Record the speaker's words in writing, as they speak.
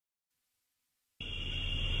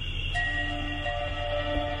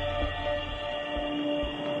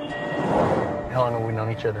long have we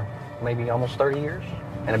known each other? Maybe almost 30 years?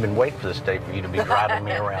 And I've been waiting for this day for you to be driving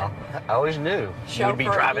me around. I always knew you would be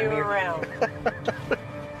driving me around.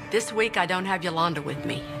 This week, I don't have Yolanda with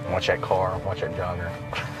me. Watch that car, watch that jogger.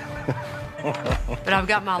 But I've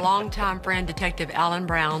got my longtime friend, Detective Alan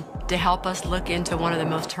Brown, to help us look into one of the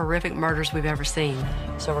most horrific murders we've ever seen.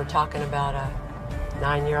 So we're talking about a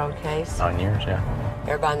 9-year-old case? 9 years, yeah.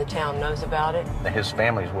 Everybody in the town knows about it? His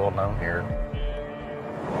family's well known here.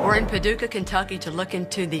 We're in Paducah, Kentucky to look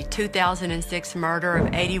into the 2006 murder of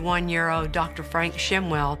 81-year-old Dr. Frank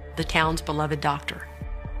Shimwell, the town's beloved doctor.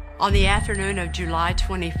 On the afternoon of July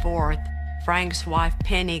 24th, Frank's wife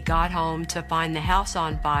Penny got home to find the house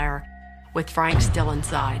on fire with Frank still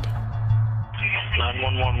inside.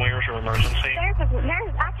 911, where's your emergency? I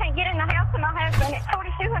can't get in the house with my husband. It's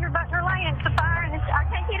 4,200 Butler Lane. It's a fire, and I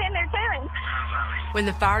can't get in there to him. When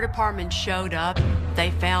the fire department showed up,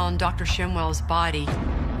 they found Dr. Shimwell's body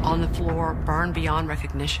on the floor, burned beyond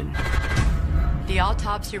recognition. The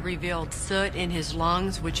autopsy revealed soot in his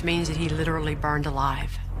lungs, which means that he literally burned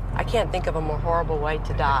alive. I can't think of a more horrible way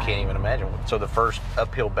to die. I can't even imagine. So the first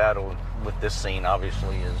uphill battle with this scene,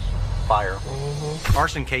 obviously, is fire.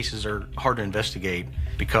 Arson cases are hard to investigate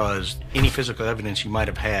because any physical evidence you might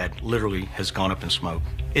have had literally has gone up in smoke.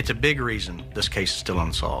 It's a big reason this case is still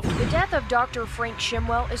unsolved. The death of Dr. Frank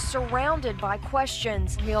Shimwell is surrounded by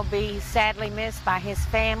questions. He'll be sadly missed by his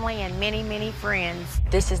family and many, many friends.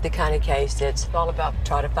 This is the kind of case that's all about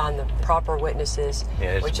trying to find the proper witnesses,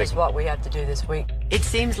 which is what we have to do this week. It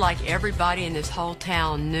seems like everybody in this whole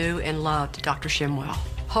town knew and loved Dr. Shimwell.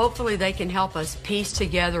 Hopefully they can help us piece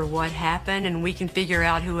together what happened and we can figure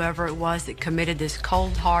out whoever it was that committed this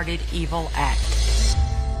cold-hearted, evil act.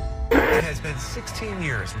 It has been 16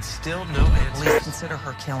 years and still no answer. Police consider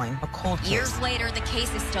her killing a cold case. Years later, the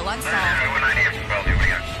case is still unsolved.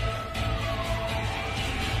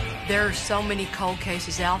 There are so many cold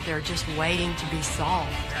cases out there just waiting to be solved.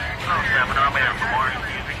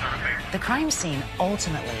 The crime scene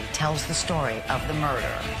ultimately tells the story of the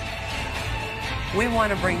murder. We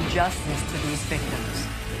want to bring justice to these victims.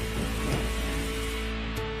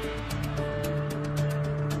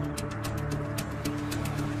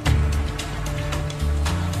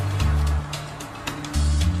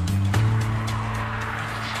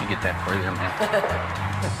 You get that freezer, man.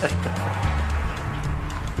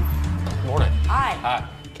 Morning. Hi. Hi.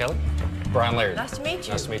 Kelly? Brian Laird. Nice to meet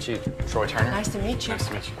you. Nice to meet you. Troy Turner. Nice to meet you. Nice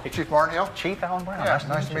to meet you. Hey, Chief Barnhill. Chief Alan Brown. Yeah,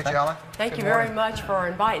 nice to meet you, Alan. Thank you very much for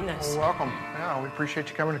inviting us. Well, welcome. Yeah, we appreciate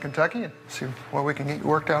you coming to Kentucky and see what we can get you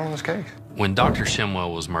worked out on this case. When Dr.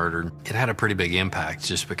 Shimwell was murdered, it had a pretty big impact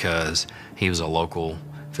just because he was a local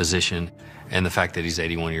physician and the fact that he's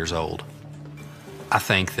 81 years old. I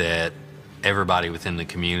think that everybody within the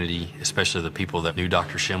community, especially the people that knew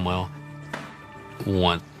Dr. Shimwell,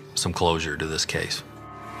 want some closure to this case.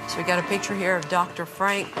 So we got a picture here of Dr.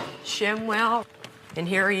 Frank Shimwell, and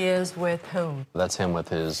here he is with whom? That's him with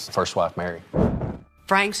his first wife, Mary.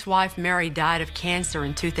 Frank's wife, Mary, died of cancer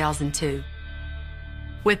in 2002.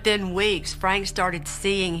 Within weeks, Frank started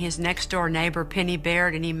seeing his next-door neighbor, Penny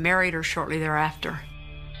Baird, and he married her shortly thereafter.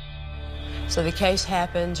 So the case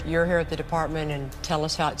happened. You're here at the department, and tell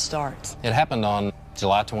us how it starts. It happened on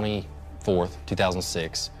July 24th,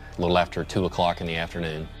 2006. A little after 2 o'clock in the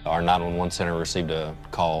afternoon. Our 911 center received a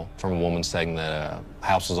call from a woman saying that a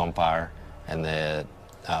house was on fire and that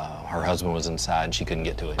her husband was inside and she couldn't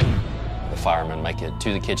get to it. The firemen make it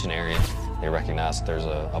to the kitchen area. They recognize that there's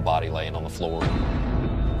a body laying on the floor.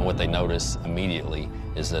 And what they notice immediately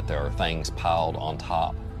is that there are things piled on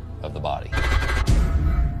top of the body.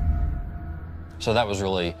 So that was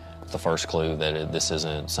really the first clue that this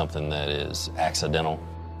isn't something that is accidental.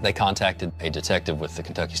 They contacted a detective with the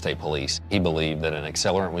Kentucky State Police. He believed that an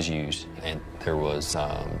accelerant was used and there was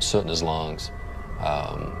soot in his lungs,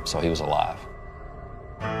 so he was alive.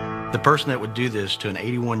 The person that would do this to an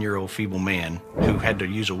 81-year-old feeble man who had to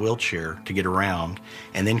use a wheelchair to get around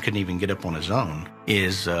and then couldn't even get up on his own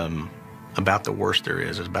is about the worst there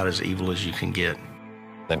is. It's about as evil as you can get.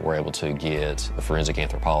 That we're able to get a forensic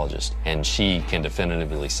anthropologist, and she can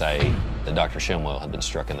definitively say that Dr. Shimwell had been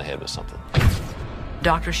struck in the head with something.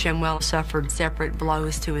 Dr. Shimwell suffered separate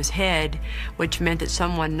blows to his head, which meant that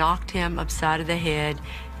someone knocked him upside of the head,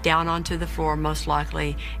 down onto the floor most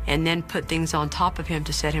likely, and then put things on top of him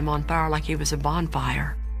to set him on fire like he was a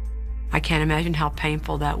bonfire. I can't imagine how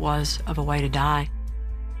painful that was of a way to die.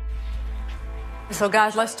 So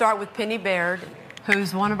guys, let's start with Penny Baird,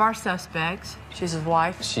 who's one of our suspects. She's his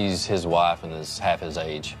wife. She's his wife and is half his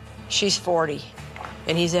age. She's 40.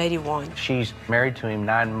 And he's 81. She's married to him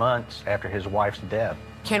 9 months after his wife's death.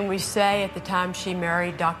 Can we say at the time she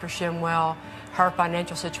married Dr. Shimwell, her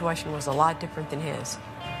financial situation was a lot different than his.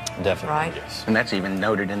 Definitely, right? Yes. And that's even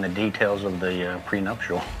noted in the details of the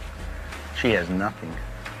prenuptial. She has nothing.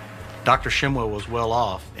 Dr. Shimwell was well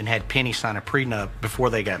off and had Penny sign a prenup before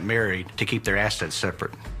they got married to keep their assets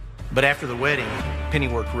separate. But after the wedding, Penny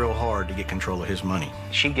worked real hard to get control of his money.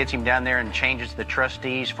 She gets him down there and changes the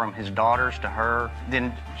trustees from his daughters to her.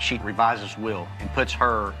 Then she revises will and puts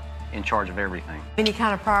her in charge of everything. Any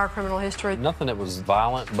kind of prior criminal history? Nothing that was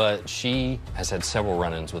violent, but she has had several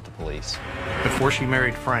run-ins with the police. Before she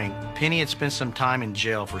married Frank, Penny had spent some time in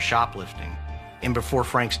jail for shoplifting. And before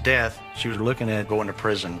Frank's death, she was looking at going to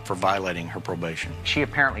prison for violating her probation. She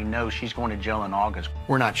apparently knows she's going to jail in August.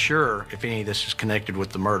 We're not sure if any of this is connected with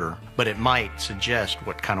the murder, but it might suggest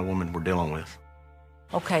what kind of woman we're dealing with.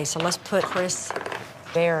 Okay, so let's put Chris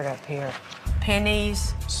Baird up here.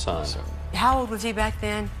 Penny's Son. How old was he back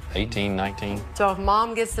then? 18, 19. So if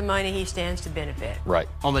Mom gets the money, he stands to benefit. Right.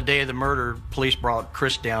 On the day of the murder, police brought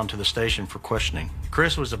Chris down to the station for questioning.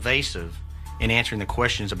 Chris was evasive in answering the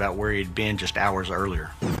questions about where he had been just hours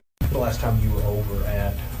earlier. The last time you were over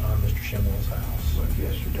at Mr. Shimwell's house? Like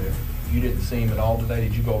yesterday. You didn't see him at all today?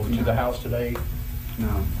 Did you go over to the house today? No,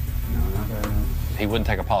 not that. He wouldn't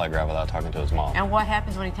take a polygraph without talking to his mom. And what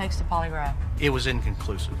happens when he takes the polygraph? It was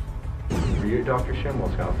inconclusive. Were you at Dr.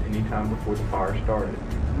 Shimwell's house any time before the fire started?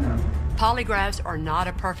 No. Polygraphs are not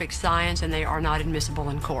a perfect science and they are not admissible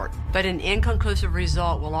in court. But an inconclusive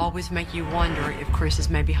result will always make you wonder if Chris is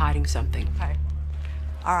maybe hiding something. Okay.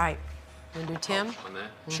 All right. Want to do Tim?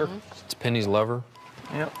 Sure. It's Penny's lover.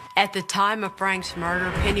 Yep. At the time of Frank's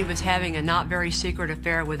murder, Penny was having a not very secret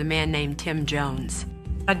affair with a man named Tim Jones.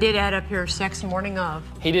 I did add up here sex morning of.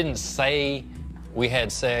 He didn't say we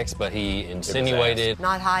had sex, but he insinuated.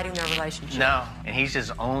 Not hiding their relationship. No, and he's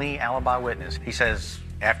his only alibi witness. He says,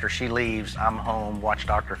 after she leaves, I'm home, watch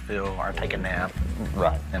Dr. Phil, or take a nap.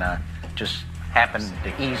 Right. And I just happened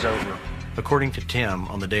to ease over. According to Tim,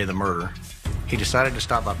 on the day of the murder, he decided to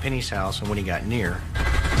stop by Penny's house, and when he got near,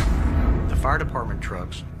 the fire department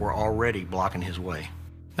trucks were already blocking his way.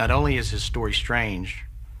 Not only is his story strange,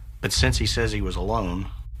 but since he says he was alone,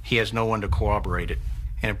 he has no one to corroborate it,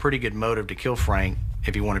 and a pretty good motive to kill Frank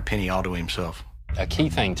if he wanted Penny all to himself. A key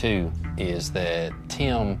thing, too, is that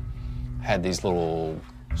Tim had these little,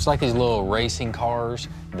 it's like these little racing cars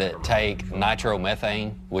that take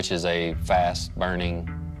nitromethane, which is a fast-burning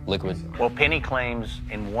liquid. Well, Penny claims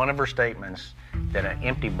in one of her statements that an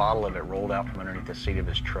empty bottle of it rolled out from underneath the seat of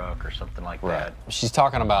his truck or something like that. She's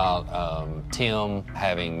talking about Tim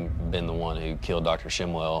having been the one who killed Dr.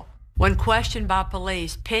 Shimwell. When questioned by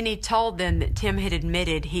police, Penny told them that Tim had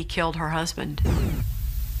admitted he killed her husband.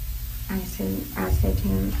 I said to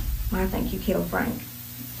him, well, I think you killed Frank.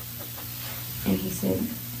 And he said,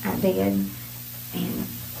 I did. And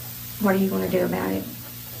what are you going to do about it?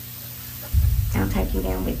 I'll take you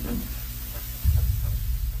down with me.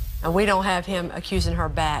 And we don't have him accusing her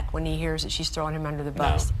back when he hears that she's throwing him under the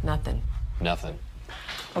bus. No. Nothing. Nothing.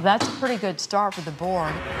 Well, that's a pretty good start for the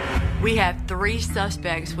board. We have 3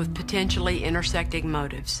 suspects with potentially intersecting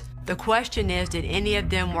motives. The question is, did any of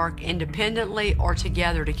them work independently or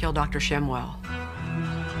together to kill Dr. Shimwell?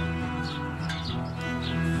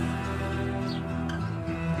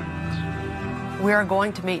 We are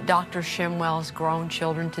going to meet Dr. Shimwell's grown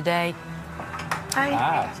children today.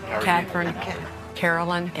 Hi. Catherine,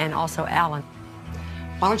 Carolyn, and also Alan.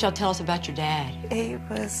 Why don't y'all tell us about your dad? He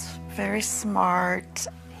was very smart.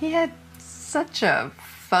 He had such a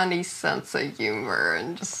funny sense of humor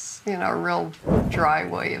and just, you know, a real dry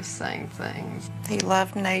way of saying things. He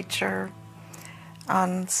loved nature.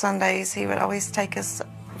 On Sundays, he would always take us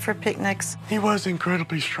for picnics. He was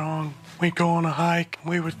incredibly strong. We'd go on a hike,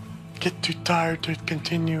 we would get too tired to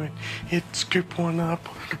continue, and he'd scoop one up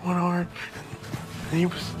with one arm, and he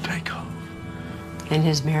would take off. And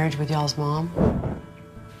his marriage with y'all's mom?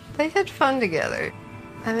 They had fun together.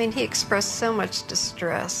 I mean, he expressed so much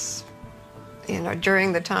distress, you know,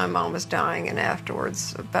 during the time Mom was dying and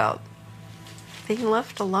afterwards about being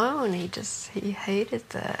left alone. He hated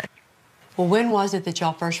that. Well, when was it that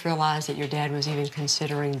y'all first realized that your dad was even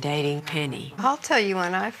considering dating Penny? I'll tell you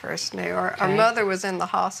when I first knew. Our mother was in the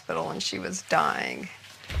hospital and she was dying.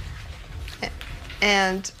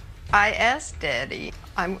 And I asked Daddy,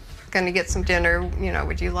 I'm going to get some dinner, you know,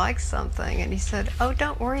 would you like something? And he said, oh,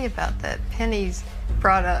 don't worry about that. Penny's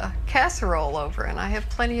brought a casserole over and I have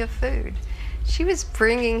plenty of food. She was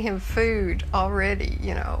bringing him food already,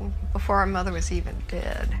 you know, before our mother was even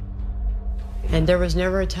dead. And there was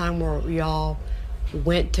never a time where y'all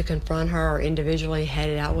went to confront her or individually had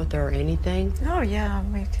it out with her or anything? Oh, yeah,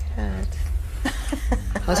 we did.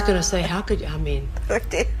 I was going to say, how could you, I mean, we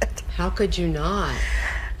did. How could you not?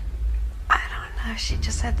 I don't She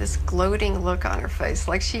just had this gloating look on her face,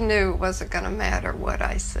 like she knew it wasn't going to matter what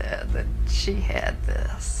I said, that she had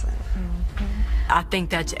this. I think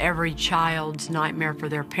that's every child's nightmare for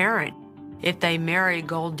their parent. If they marry a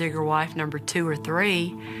gold digger wife number 2 or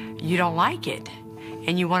 3, you don't like it.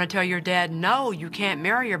 And you want to tell your dad, no, you can't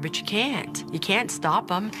marry her, but you can't. You can't stop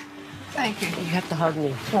them. Thank you. You have to hug me.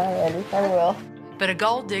 Alrighty, I will. But a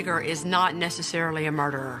gold digger is not necessarily a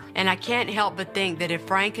murderer. And I can't help but think that if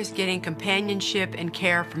Frank is getting companionship and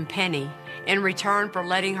care from Penny in return for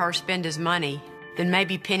letting her spend his money, then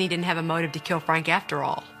maybe Penny didn't have a motive to kill Frank after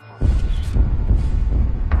all.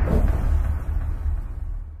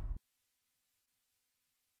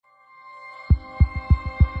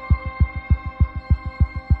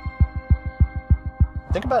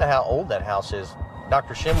 Think about how old that house is.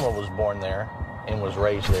 Dr. Shimwell was born there and was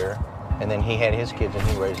raised there, and then he had his kids and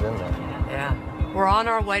he raised them there. Yeah. We're on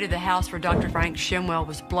our way to the house where Dr. Frank Shimwell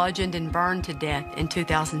was bludgeoned and burned to death in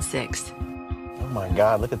 2006. Oh my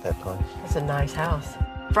God, look at that place. It's a nice house.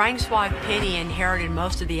 Frank's wife Penny inherited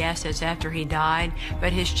most of the assets after he died,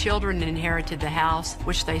 but his children inherited the house,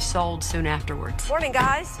 which they sold soon afterwards. Morning,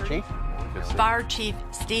 guys. Chief? Fire Chief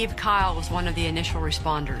Steve Kyle was one of the initial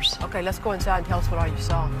responders. Okay, let's go inside and tell us what all you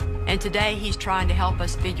saw. And today he's trying to help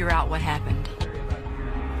us figure out what happened.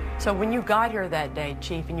 So when you got here that day,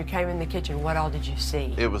 Chief, and you came in the kitchen, what all did you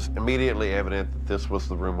see? It was immediately evident that this was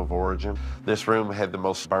the room of origin. This room had the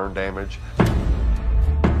most burn damage.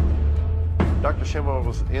 Dr. Shimwell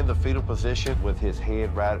was in the fetal position with his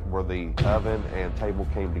head right where the oven and table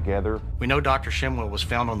came together. We know Dr. Shimwell was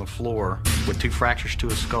found on the floor with 2 fractures to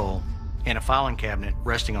his skull and a filing cabinet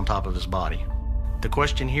resting on top of his body. The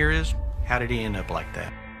question here is, how did he end up like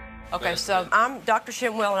that? Okay, so I'm Dr.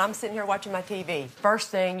 Shimwell, and I'm sitting here watching my TV. First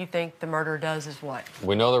thing you think the murderer does is what?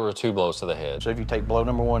 We know there were 2 blows to the head. So if you take blow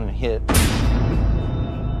number 1 and hit.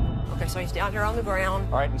 Okay, so he's down here on the ground.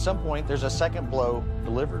 All right, at some point, there's a second blow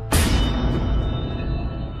delivered.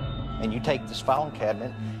 And you take this filing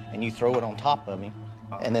cabinet and you throw it on top of him,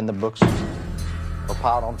 and then the books are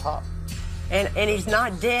piled on top. And he's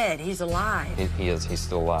not dead, he's alive. He is, he's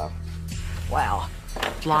still alive. Wow.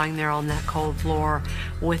 Lying there on that cold floor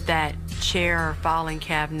with that chair filing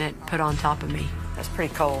cabinet put on top of me. That's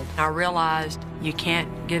pretty cold. I realized you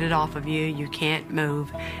can't get it off of you, you can't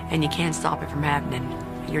move, and you can't stop it from happening.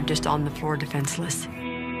 You're just on the floor defenseless.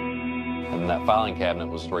 And that filing cabinet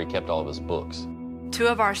was where he kept all of his books. 2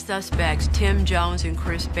 of our suspects, Tim Jones and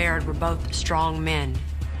Chris Baird, were both strong men.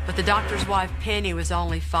 But the doctor's wife, Penny, was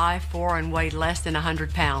only 5'4" and weighed less than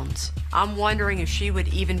 100 pounds. I'm wondering if she would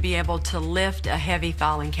even be able to lift a heavy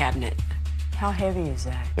filing cabinet. How heavy is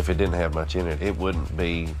that? If it didn't have much in it, it wouldn't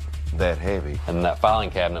be that heavy. And that filing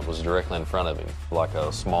cabinet was directly in front of him, like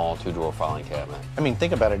a small 2-drawer filing cabinet. I mean,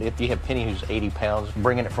 think about it. If you have Penny who's 80 pounds,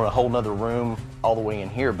 bringing it from a whole nother room all the way in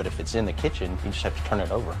here, but if it's in the kitchen, you just have to turn it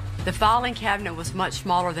over. The filing cabinet was much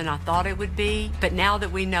smaller than I thought it would be, but now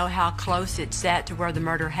that we know how close it sat to where the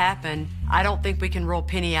murder happened, I don't think we can rule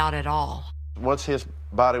Penny out at all. Once his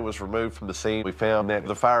body was removed from the scene, we found that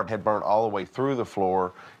the fire had burned all the way through the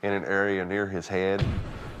floor in an area near his head,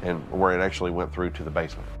 and where it actually went through to the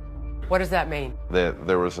basement. What does that mean? That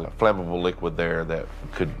there was a flammable liquid there that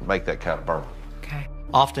could make that kind of burn. Okay.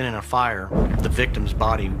 Often in a fire, the victim's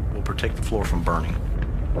body will protect the floor from burning.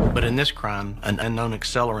 But in this crime, an unknown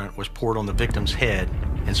accelerant was poured on the victim's head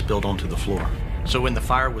and spilled onto the floor. So when the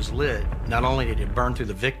fire was lit, not only did it burn through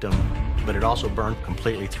the victim, but it also burned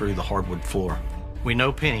completely through the hardwood floor. We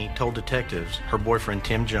know Penny told detectives her boyfriend,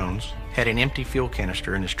 Tim Jones, had an empty fuel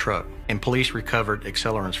canister in his truck, and police recovered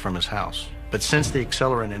accelerants from his house. But since the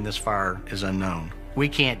accelerant in this fire is unknown, we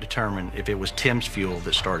can't determine if it was Tim's fuel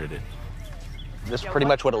that started it. This is pretty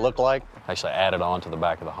much what it looked like. Actually added on to the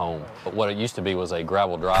back of the home. But what it used to be was a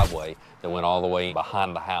gravel driveway that went all the way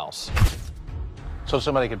behind the house. So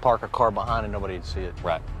somebody could park a car behind and nobody would see it.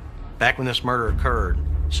 Right. Back when this murder occurred,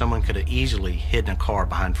 someone could have easily hidden a car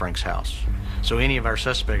behind Frank's house. So any of our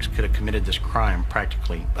suspects could have committed this crime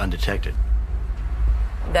practically undetected.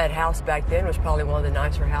 That house back then was probably one of the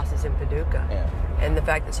nicer houses in Paducah. Yeah. And the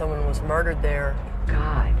fact that someone was murdered there,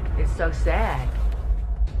 God, it's so sad.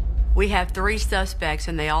 We have 3 suspects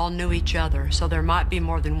and they all knew each other, so there might be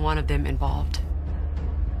more than one of them involved.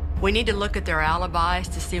 We need to look at their alibis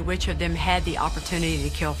to see which of them had the opportunity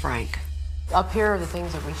to kill Frank. Up here are the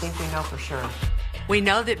things that we think we know for sure. We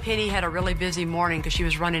know that Penny had a really busy morning because she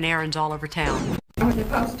was running errands all over town. I went to the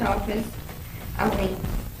post office. I went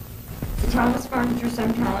to Thomas Furniture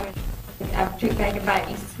sometimes. I have 2 bag of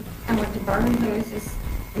bags. I went to Vernon Lewis's.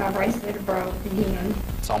 My bracelet broke again.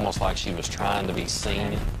 It's almost like she was trying to be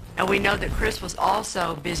seen. And we know that Chris was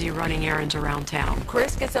also busy running errands around town.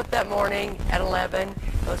 Chris gets up that morning at 11,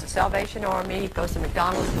 goes to Salvation Army, goes to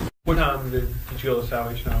McDonald's. What time did you go to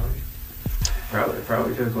Salvation Army?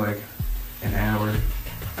 Probably took like an hour,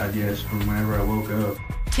 I guess, from whenever I woke up.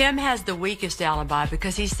 Tim has the weakest alibi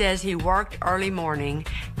because he says he worked early morning,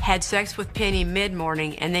 had sex with Penny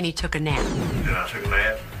mid-morning, and then he took a nap. Then I took a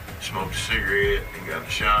nap, smoked a cigarette, and got in the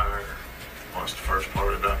shower, watched the first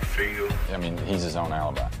part of Dr. Field. I mean, he's his own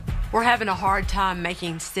alibi. We're having a hard time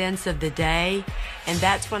making sense of the day, and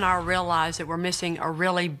that's when I realized that we're missing a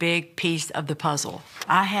really big piece of the puzzle.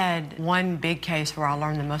 I had one big case where I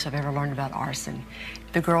learned the most I've ever learned about arson.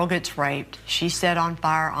 The girl gets raped. She's set on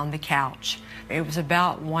fire on the couch. It was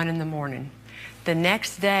about 1 in the morning. The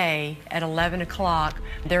next day at 11 o'clock,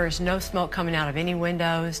 there is no smoke coming out of any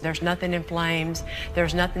windows. There's nothing in flames.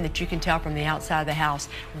 There's nothing that you can tell from the outside of the house.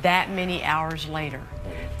 That many hours later,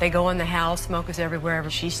 they go in the house, smoke is everywhere,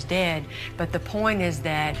 she's dead. But the point is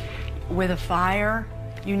that with a fire,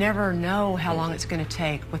 you never know how long it's going to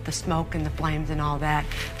take with the smoke and the flames and all that.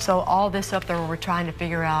 So all this up there where we're trying to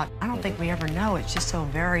figure out, I don't think we ever know. It's just so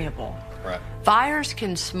variable. Right. Fires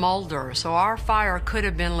can smolder, so our fire could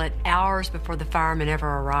have been lit hours before the firemen ever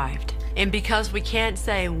arrived. And because we can't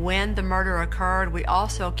say when the murder occurred, we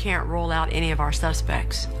also can't rule out any of our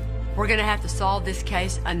suspects. We're going to have to solve this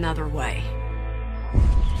case another way.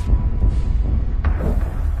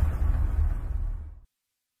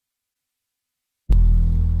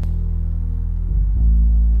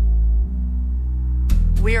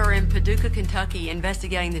 We are in Paducah, Kentucky,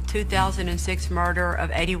 investigating the 2006 murder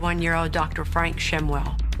of 81-year-old Dr. Frank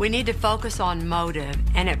Shimwell. We need to focus on motive,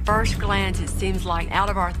 and at first glance, it seems like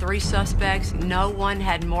out of our 3 suspects, no one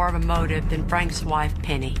had more of a motive than Frank's wife,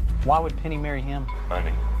 Penny. Why would Penny marry him?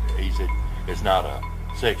 Money. It's not a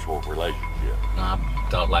sexual relationship. I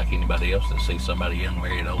thought like anybody else that sees somebody young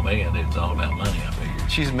married old man, it's all about money, I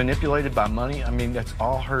figured. She's manipulated by money. I mean, that's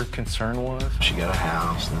all her concern was. She got a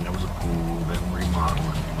house, then there was a pool, then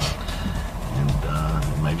remodeling,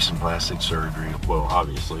 and maybe some plastic surgery. Well,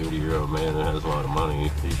 obviously, you're a man that has a lot of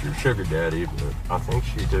money. He's your sugar daddy, but I think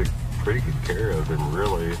she took pretty good care of him,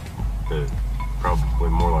 really. Probably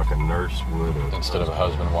more like a nurse would have. Instead of a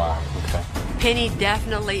husband-wife, okay. Penny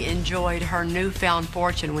definitely enjoyed her newfound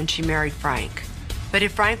fortune when she married Frank. But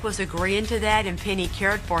if Frank was agreeing to that and Penny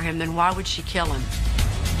cared for him, then why would she kill him?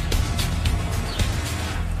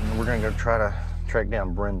 We're going to go try to track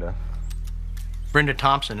down Brenda. Brenda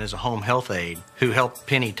Thompson is a home health aide who helped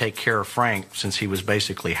Penny take care of Frank since he was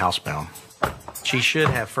basically housebound. She should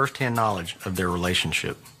have first-hand knowledge of their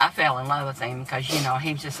relationship. I fell in love with him because, you know,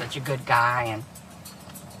 he was just such a good guy, and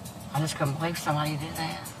I just couldn't believe somebody did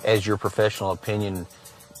that. As your professional opinion,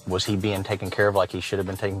 was he being taken care of like he should have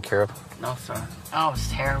been taken care of? No, sir. Oh, it was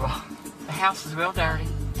terrible. The house was real dirty,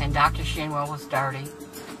 and Dr. Shinwell was dirty.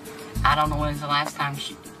 I don't know when was the last time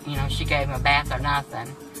she gave him a bath or nothing.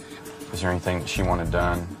 Is there anything that she wanted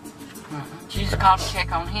done? She just called to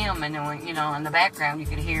check on him, and then, in the background you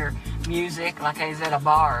could hear music like he was at a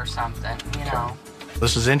bar or something,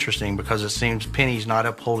 This is interesting because it seems Penny's not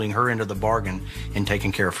upholding her end of the bargain in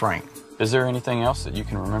taking care of Frank. Is there anything else that you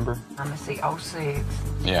can remember? I'm going to see 06.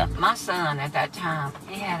 Yeah. My son at that time,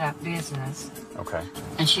 he had a business. Okay.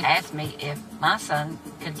 And she asked me if my son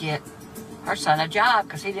could get her son a job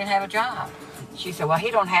because he didn't have a job. She said, well,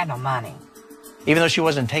 he don't have no money. Even though she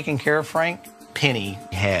wasn't taking care of Frank, Penny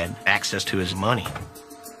had access to his money.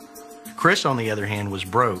 Chris, on the other hand, was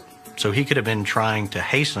broke, so he could have been trying to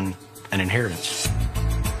hasten an inheritance.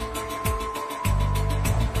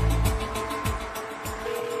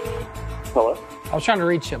 Hello? I was trying to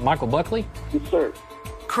reach Michael Buckley. Yes, sir.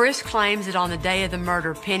 Chris claims that on the day of the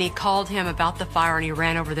murder, Penny called him about the fire and he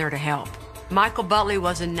ran over there to help. Michael Buckley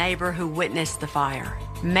was a neighbor who witnessed the fire.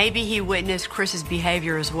 Maybe he witnessed Chris's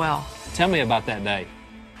behavior as well. Tell me about that day.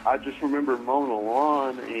 I just remember mowing the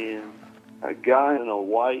lawn and a guy in a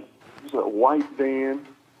white van.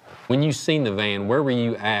 When you seen the van, where were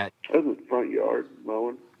you at? I was in the front yard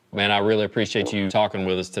mowing. Man, I really appreciate you talking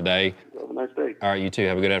with us today. Have a nice day. All right, you too.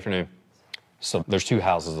 Have a good afternoon. So there's 2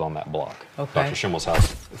 houses on that block. Okay. Dr. Schimmel's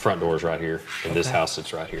house, the front door is right here, and this house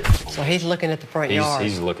sits right here. So he's looking at the front yard.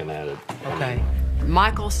 He's looking at it. Okay.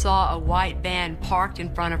 Michael saw a white van parked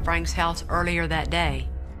in front of Frank's house earlier that day.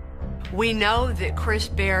 We know that Chris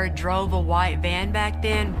Baird drove a white van back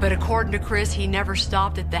then, but according to Chris, he never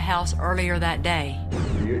stopped at the house earlier that day.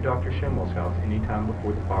 Were you at Dr. Schimmel's house any time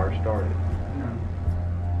before the fire started?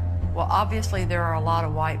 Well, obviously there are a lot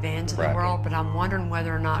of white vans in the world, but I'm wondering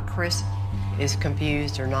whether or not Chris is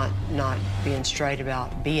confused or not being straight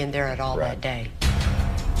about being there at all that day.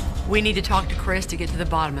 We need to talk to Chris to get to the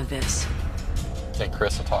bottom of this. think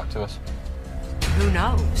Chris will talk to us? Who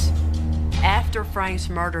knows? After Frank's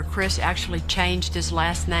murder, Chris actually changed his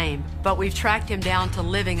last name, but we've tracked him down to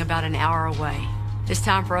living about an hour away. It's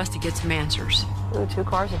time for us to get some answers. Ooh, 2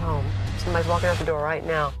 cars at home. Somebody's walking out the door right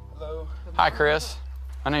now. Hello. Hi, Chris.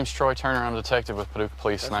 My name's Troy Turner. I'm a detective with Paducah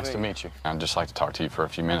Police. Nice to meet you. I'd just like to talk to you for a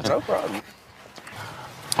few minutes. No problem.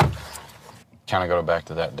 Kind of go back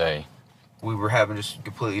to that day. We were having just a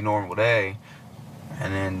completely normal day,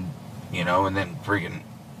 and then, freaking,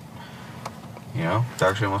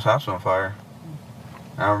 Dr. Schimmel's house on fire.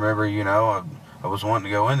 And I remember, I was wanting to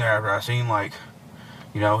go in there after I seen,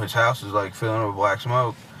 his house is, filling with black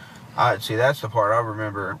smoke. See, that's the part I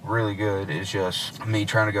remember really good, is just me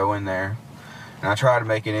trying to go in there. And I tried to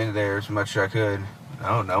make it into there as much as I could.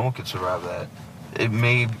 No one could survive that. It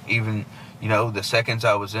made even, the seconds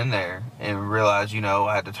I was in there and realized,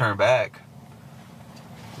 I had to turn back.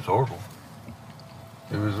 It was horrible.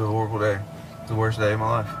 It was a horrible day. The worst day of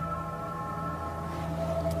my life.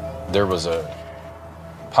 There was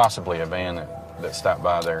possibly a van that stopped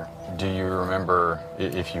by there. Do you remember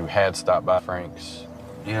if you had stopped by Frank's?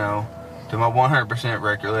 To my 100%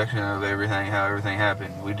 recollection of everything, how everything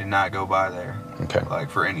happened, we did not go by there. Okay.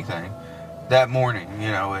 For anything. That morning,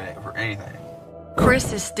 for anything.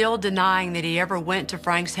 Chris is still denying that he ever went to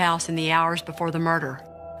Frank's house in the hours before the murder.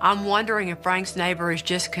 I'm wondering if Frank's neighbor is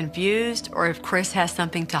just confused or if Chris has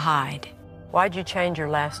something to hide. Why'd you change your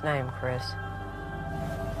last name, Chris?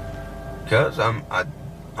 Because I'm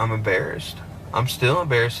embarrassed. I'm still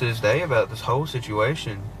embarrassed to this day about this whole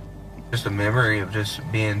situation. Just a memory of just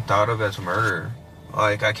being thought of as a murderer.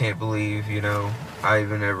 I can't believe, I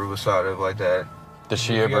even ever was thought of like that. Did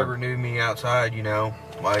she If you ever knew me outside,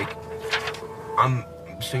 I'm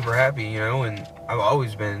super happy, and I've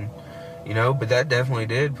always been, but that definitely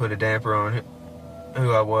did put a damper on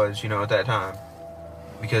who I was, at that time.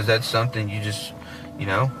 Because that's something you just,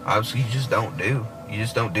 obviously you just don't do. You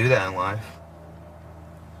just don't do that in life.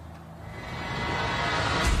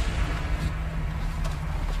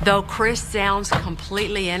 Though Chris sounds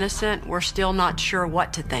completely innocent, we're still not sure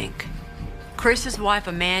what to think. Chris's wife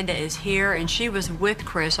Amanda is here, and she was with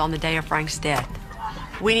Chris on the day of Frank's death.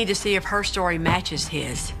 We need to see if her story matches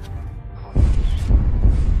his.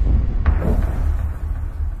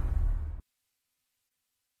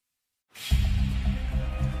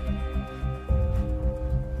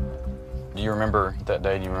 Do you remember that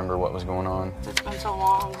day? Do you remember what was going on? It's been so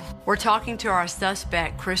long. We're talking to our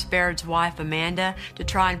suspect, Chris Baird's wife, Amanda, to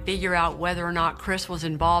try and figure out whether or not Chris was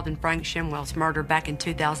involved in Frank Shimwell's murder back in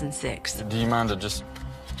 2006. Do you mind to just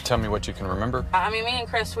tell me what you can remember? Me and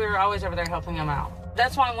Chris, we were always over there helping him out.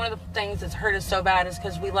 That's why one of the things that's hurt us so bad is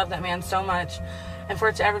because we love that man so much. And for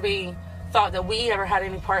it to ever be thought that we ever had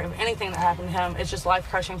any part of anything that happened to him, it's just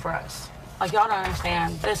life-crushing for us. Y'all don't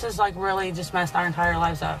understand. This is, really just messed our entire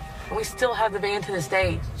lives up. We still have the van to this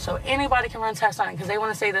day, so anybody can run tests on it because they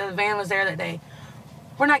want to say that the van was there that day.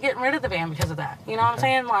 We're not getting rid of the van because of that. You know what I'm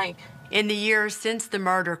saying? In the years since the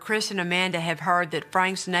murder, Chris and Amanda have heard that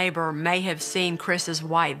Frank's neighbor may have seen Chris's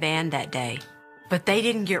white van that day. But they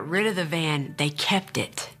didn't get rid of the van, they kept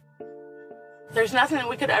it. There's nothing that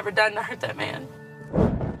we could have ever done to hurt that man.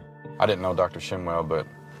 I didn't know Dr. Shimwell, but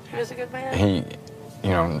He was a good man. he,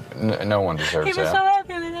 no one deserves He was that. so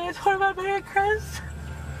happy the day I told him about marrying Chris.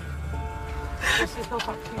 All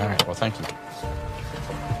right, well, thank you.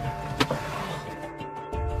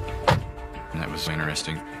 That was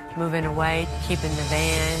interesting. Moving away, keeping the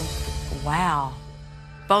van. Wow.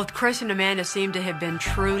 Both Chris and Amanda seem to have been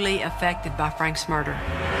truly affected by Frank's murder.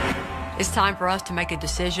 It's time for us to make a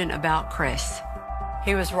decision about Chris.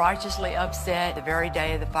 He was righteously upset the very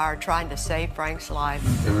day of the fire, trying to save Frank's life.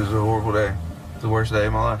 It was a horrible day. The worst day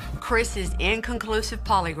of my life. Chris's inconclusive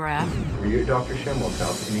polygraph Were you at Dr. Shimwell's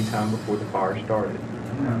house any time before the fire started?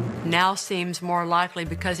 No. now seems more likely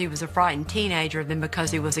because he was a frightened teenager than because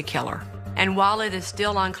he was a killer. And while it is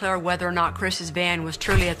still unclear whether or not Chris's van was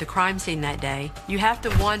truly at the crime scene that day, you have to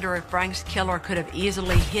wonder if Frank's killer could have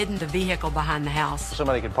easily hidden the vehicle behind the house.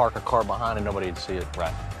 Somebody could park a car behind and nobody would see it.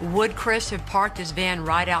 Right. Would Chris have parked his van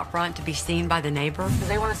right out front to be seen by the neighbor?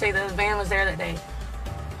 They want to say that the van was there that day.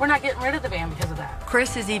 We're not getting rid of the van because of that.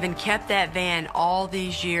 Chris has even kept that van all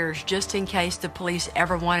these years just in case the police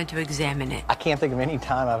ever wanted to examine it. I can't think of any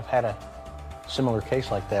time I've had a similar case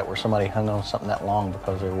like that where somebody hung on something that long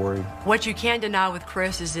because they're worried. What you can't deny with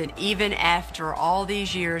Chris is that even after all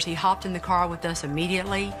these years, he hopped in the car with us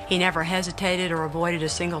immediately. He never hesitated or avoided a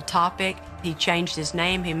single topic. He changed his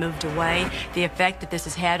name, he moved away. The effect that this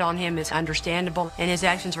has had on him is understandable, and his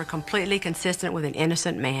actions are completely consistent with an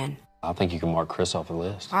innocent man. I think you can mark Chris off the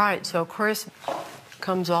list. All right, so Chris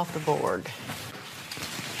comes off the board.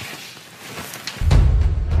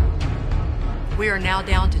 We are now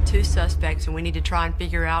down to 2 suspects, and we need to try and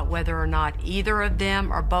figure out whether or not either of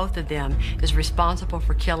them or both of them is responsible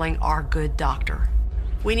for killing our good doctor.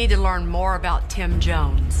 We need to learn more about Tim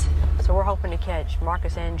Jones. So we're hoping to catch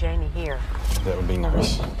Marcus and Janie here. That would be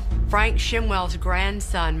nice. Frank Shimwell's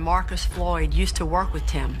grandson, Marcus Floyd, used to work with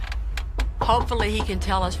Tim. Hopefully he can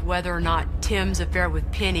tell us whether or not Tim's affair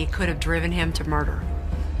with Penny could have driven him to murder.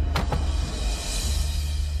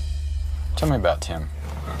 Tell me about Tim.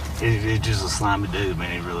 It's just a slimy dude,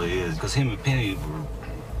 man, it really is. Because him and Penny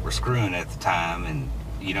were screwing at the time, and,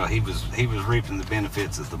 you know, he was reaping the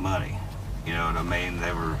benefits of the money. You know what I mean?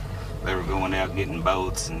 They were going out getting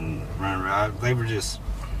boats and running around. They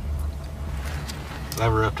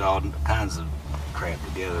were up to all kinds of crap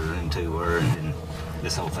together into her, and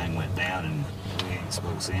this whole thing went down, and we ain't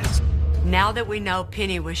spoke since. Now that we know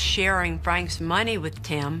Penny was sharing Frank's money with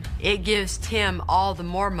Tim, it gives Tim all the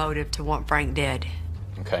more motive to want Frank dead.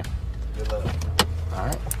 Okay. Good luck. All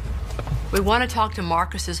right. We want to talk to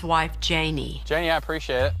Marcus's wife, Janie. Janie, I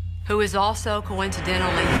appreciate it. Who is also,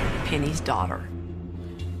 coincidentally, Penny's daughter.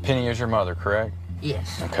 Penny is your mother, correct?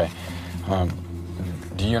 Yes. Okay.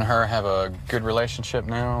 Do you and her have a good relationship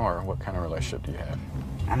now, or what kind of relationship do you have?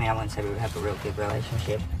 I mean, I wouldn't say we would have a real good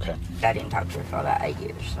relationship. Okay. I didn't talk to her for about 8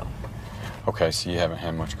 years, so. Okay, so you haven't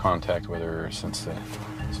had much contact with her since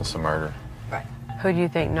the murder. Right. Who do you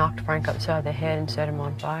think knocked Frank upside the head and set him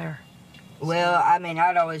on fire? Well, I mean,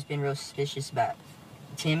 I'd always been real suspicious about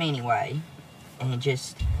Tim anyway, and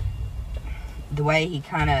just the way he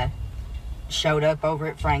kind of showed up over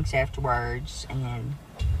at Frank's afterwards, and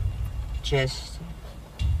just,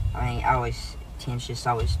 I mean, Tim's just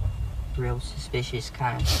always real suspicious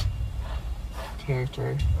kind of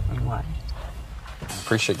character in a way. I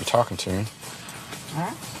appreciate you talking to me. All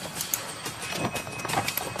right.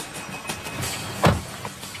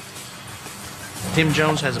 Tim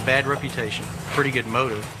Jones has a bad reputation, pretty good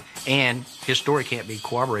motive, and his story can't be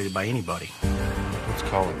corroborated by anybody. Let's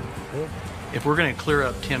call it. If we're going to clear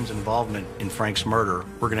up Tim's involvement in Frank's murder,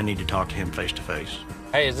 we're going to need to talk to him face to face.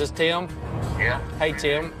 Hey, is this Tim? Yeah. Hey,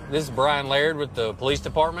 Tim. This is Brian Laird with the police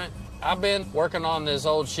department. I've been working on this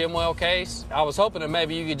old Shimwell case. I was hoping that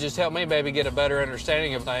maybe you could just help me maybe get a better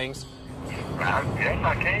understanding of things. Yes,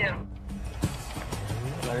 I can.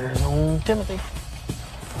 There's old Timothy.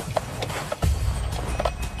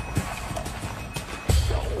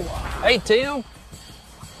 Hey, Tim.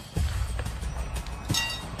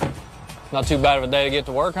 Not too bad of a day to get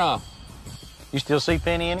to work, huh? You still see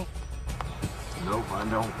Penny any? Nope, I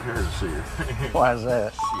don't care to see her. Why is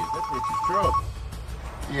that? Shit, that bitch is trouble.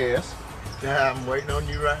 Yes. I'm waiting on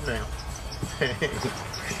you right now.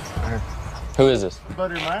 Who is this?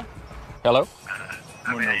 Buddy of mine. Hello?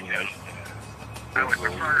 I would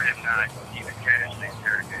prefer him not even casually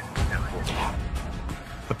interrogated.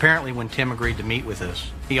 Apparently, when Tim agreed to meet with us,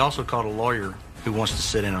 he also called a lawyer who wants to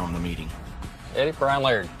sit in on the meeting. Eddie, Brian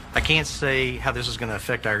Laird. I can't say how this is going to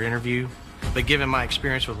affect our interview, but given my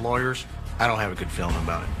experience with lawyers, I don't have a good feeling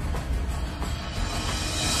about it.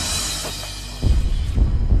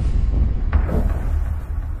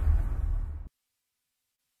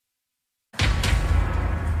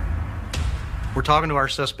 We're talking to our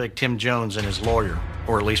suspect, Tim Jones, and his lawyer,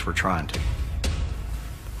 or at least we're trying to.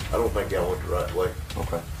 I don't think y'all went the right way.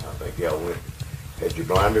 Okay. I think y'all had your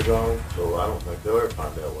blinders on, so I don't think they'll ever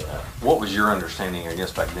find out what happened. What was your understanding, I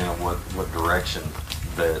guess, back then, what direction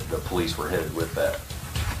the police were headed with that?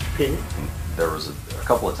 Penny? There was a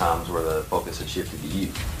couple of times where the focus had shifted to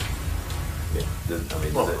you. Yeah.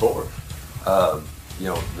 Of course. You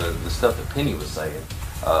know, the stuff that Penny was saying,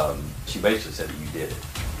 she basically said that you did it.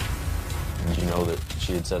 Did you know that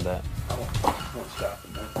she had said that? I won't stop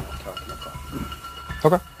and talk to my phone.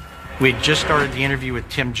 Okay. We had just started the interview with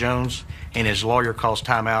Tim Jones, and his lawyer calls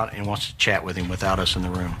time out and wants to chat with him without us in the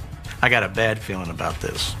room. I got a bad feeling about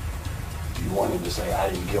this. If you wanted to say, I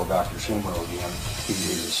didn't kill Dr. Shimwell again,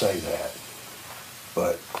 easier to say that.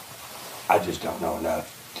 But I just don't know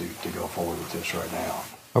enough to go forward with this right now.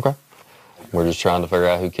 Okay. We're just trying to figure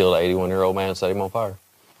out who killed an 81-year-old man and set him on fire.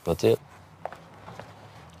 That's it.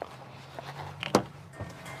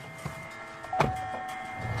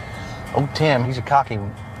 Oh, Tim, he's a cocky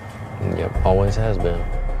one. Yep, always has been.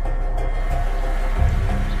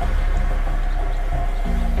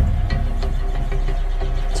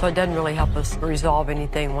 So it doesn't really help us resolve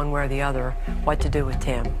anything one way or the other, what to do with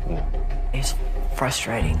Tim. It's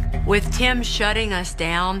frustrating. With Tim shutting us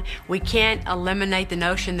down, we can't eliminate the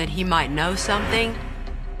notion that he might know something,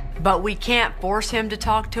 but we can't force him to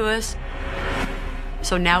talk to us.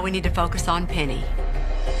 So now we need to focus on Penny.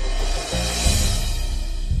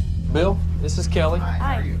 Bill, this is Kelly.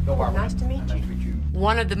 Hi. Nice to meet you.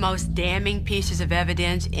 One of the most damning pieces of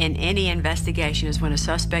evidence in any investigation is when a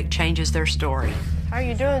suspect changes their story. How are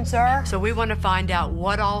you doing, sir? So we want to find out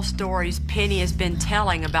what all stories Penny has been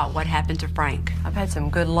telling about what happened to Frank. I've had some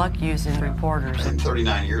good luck using reporters. In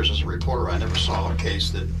 39 years as a reporter, I never saw a case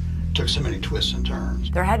that took so many twists and turns.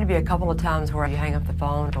 There had to be a couple of times where you hang up the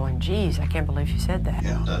phone going, geez, I can't believe she said that.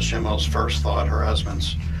 Yeah, Shimwell's first thought her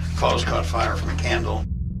husband's clothes caught fire from a candle.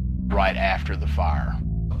 Right after the fire,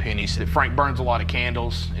 Penny said Frank burns a lot of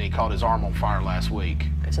candles and he caught his arm on fire last week.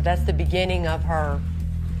 So that's the beginning of her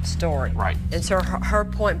story. Right. And so her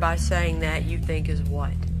point by saying that you think is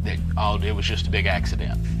what? It was just a big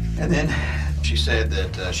accident. And then she said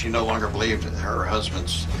that she no longer believed that her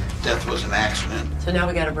husband's death was an accident. So now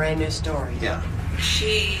we got a brand new story. Yeah.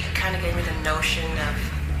 She kind of gave me the notion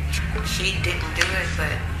of she didn't do it,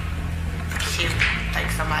 but she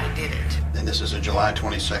thinks somebody did it. And this is a July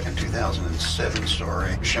 22nd, 2007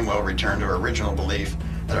 story. Shimwell returned to her original belief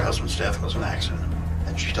that her husband's death was an accident.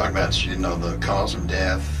 And she talked about she didn't know the cause of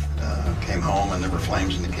death, came home and there were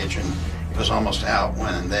flames in the kitchen. It was almost out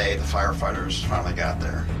when the firefighters, finally got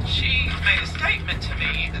there. She made a statement to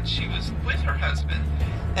me that she was with her husband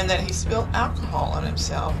and that he spilled alcohol on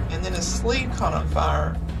himself and then his sleeve caught on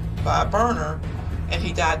fire by a burner and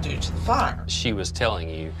he died due to the fire. She was telling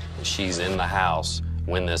you that she's in the house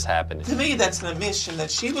when this happened. To me, that's an admission that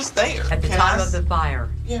she was there. At the time of the fire.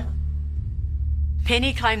 Yeah.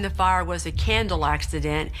 Penny claimed the fire was a candle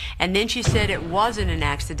accident, and then she said it wasn't an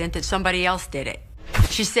accident, that somebody else did it.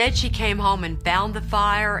 She said she came home and found the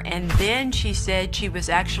fire, and then she said she was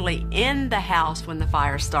actually in the house when the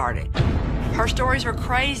fire started. Her stories are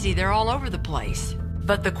crazy. They're all over the place.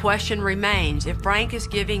 But the question remains, if Frank is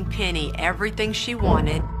giving Penny everything she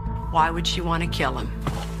wanted, why would she want to kill him?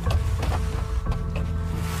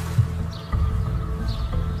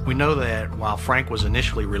 We know that while Frank was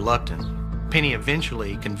initially reluctant, Penny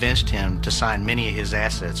eventually convinced him to sign many of his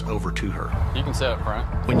assets over to her. You can sit up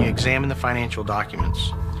front. When you examine the financial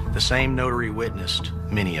documents, the same notary witnessed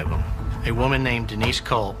many of them. A woman named Denise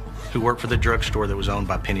Culp, who worked for the drugstore that was owned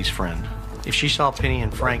by Penny's friend. If she saw Penny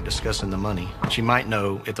and Frank discussing the money, she might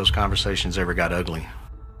know if those conversations ever got ugly.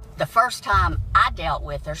 The first time I dealt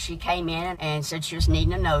with her, she came in and said she was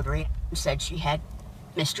needing a notary, and said she had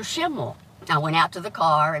Mr. Shimwell. I went out to the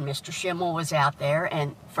car and Mr. Shimwell was out there,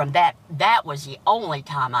 and from that was the only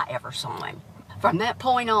time I ever saw him. From that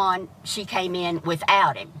point on, she came in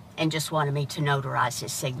without him and just wanted me to notarize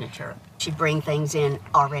his signature. She'd bring things in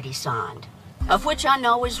already signed, of which I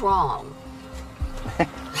know is wrong.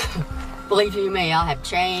 Believe you me, I have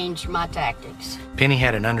changed my tactics. Penny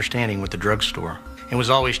had an understanding with the drugstore and was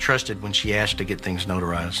always trusted when she asked to get things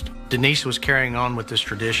notarized. Denise was carrying on with this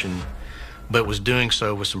tradition, but was doing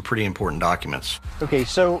so with some pretty important documents. Okay,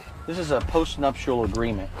 so this is a post-nuptial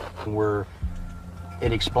agreement where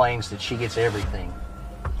it explains that she gets everything,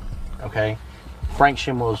 okay? Frank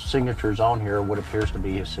Shimwell's signature is on here, what appears to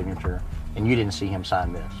be his signature, and you didn't see him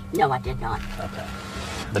sign this? No, I did not. Okay.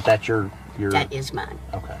 But that's your... That is mine.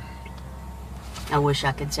 Okay. I wish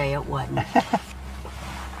I could say it wasn't.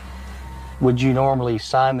 Would you normally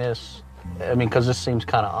sign this? I mean, because this seems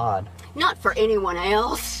kind of odd. Not for anyone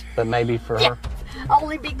else. But maybe for her?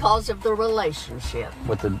 Only because of the relationship.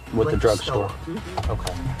 With the drugstore? Mm-hmm.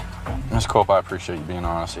 Okay. Ms. Culp, I appreciate you being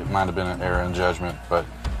honest. It might have been an error in judgment, but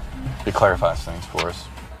it clarifies things for us.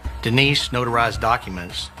 Denise notarized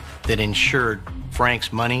documents that ensured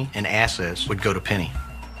Frank's money and assets would go to Penny.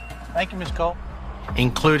 Thank you, Ms. Culp.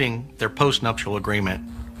 Including their post-nuptial agreement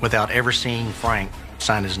without ever seeing Frank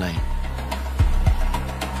sign his name.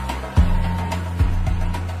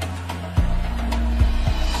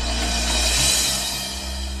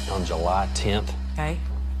 On July 10th, Okay.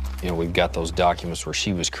 We've got those documents where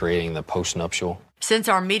she was creating the post-nuptial. Since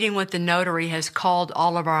our meeting with the notary has called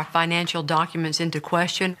all of our financial documents into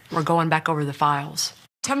question, we're going back over the files.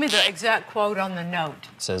 Tell me the exact quote on the note.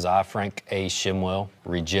 It says, I, Frank A. Shimwell,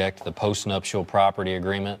 reject the post-nuptial property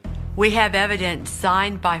agreement. We have evidence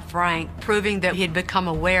signed by Frank proving that he had become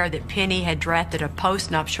aware that Penny had drafted a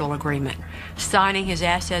post-nuptial agreement, signing his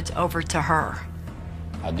assets over to her.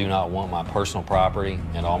 I do not want my personal property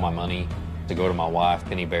and all my money to go to my wife,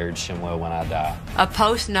 Penny Baird Shimwell, when I die. A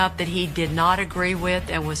post-nup that he did not agree with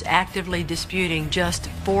and was actively disputing just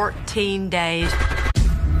 14 days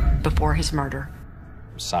before his murder.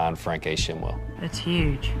 Signed, Frank A. Shimwell. That's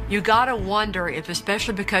huge. You gotta wonder if,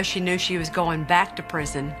 especially because she knew she was going back to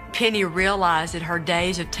prison, Penny realized that her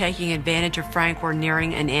days of taking advantage of Frank were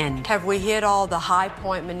nearing an end. Have we hit all the high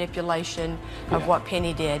point manipulation of what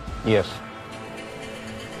Penny did? Yes.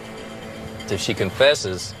 If she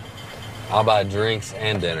confesses, I'll buy drinks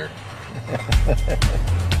and dinner.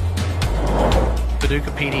 But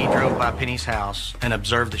Paducah PD drove by Penny's house and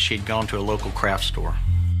observed that she'd gone to a local craft store.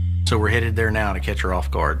 So we're headed there now to catch her off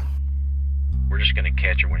guard. We're just going to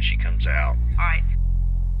catch her when she comes out. All right.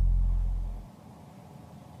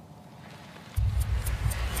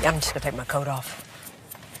 Yeah, I'm just gonna take my coat off.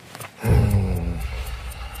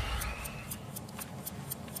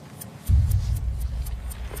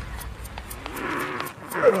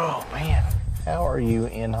 Oh, man. How are you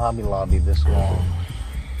in Hobby Lobby this long?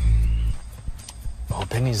 Oh,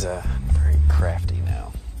 Penny's very crafty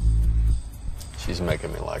now. She's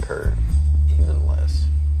making me like her even less.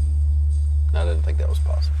 I didn't think that was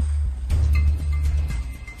possible.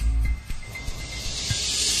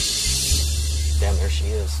 Damn, there she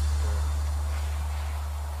is.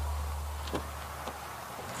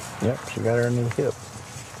 Yep, she got her under the hip.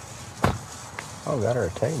 Oh, got her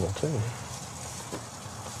a table, too.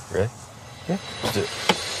 Ready? Yeah. Let's do it.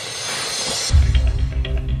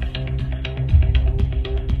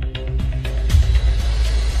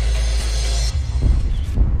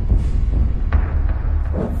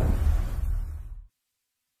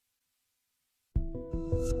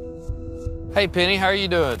 Hey, Penny, how are you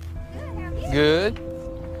doing? Good.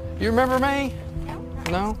 You remember me?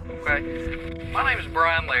 No? Okay. My name is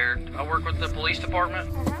Brian Laird. I work with the police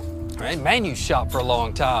department. Hey, man, you shot for a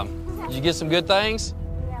long time. Did you get some good things?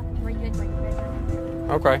 Yeah, pretty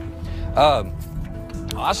good. Okay.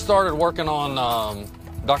 I started working on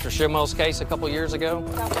Dr. Shimwell's case a couple years ago.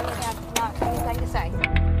 Don't really have not anything to say.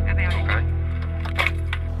 Okay.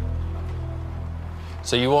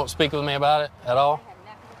 So you won't speak with me about it at all?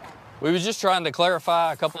 We was just trying to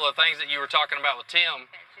clarify a couple of things that you were talking about with Tim.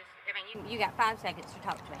 You got 5 seconds to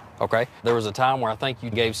talk to me. Okay. There was a time where I think you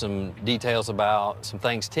gave some details about some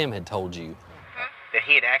things Tim had told you. That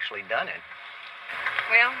he had actually done it.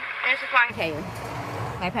 Well, this is what I can tell you.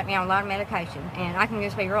 They put me on a lot of medication, and I can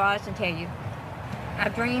just be real honest and tell you, I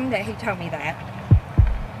dreamed that he told me that.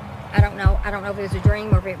 I don't know if it was a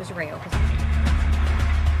dream or if it was real.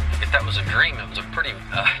 If that was a dream, it was a pretty,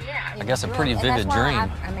 Yeah, I guess a pretty vivid dream.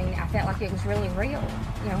 I felt like it was really real.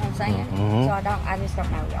 You know what I'm saying? Mhm. So I just don't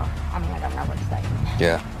know, y'all. I don't know what to say.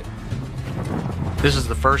 Yeah. This is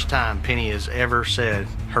the first time Penny has ever said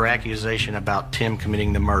her accusation about Tim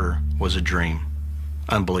committing the murder was a dream.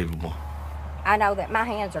 Unbelievable. I know that my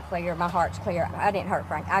hands are clear, my heart's clear. I didn't hurt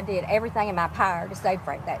Frank. I did everything in my power to save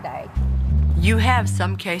Frank that day. You have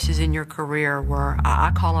some cases in your career where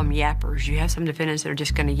I call them yappers. You have some defendants that are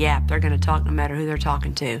just going to yap. They're going to talk no matter who they're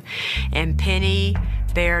talking to. And Penny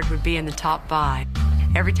Baird would be in the top 5.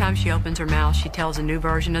 Every time she opens her mouth, she tells a new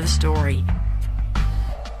version of the story.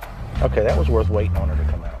 Okay, that was worth waiting on her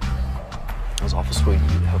to come out. It was awful sweet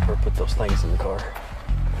of you to help her put those things in the car.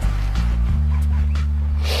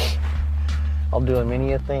 I'll do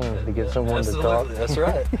many a thing to get someone to talk. That's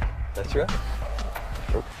right. That's right.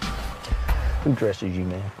 Who dresses you,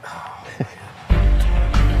 man?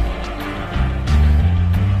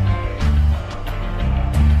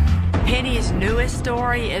 Penny's newest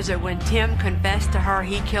story is that when Tim confessed to her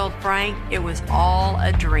he killed Frank, it was all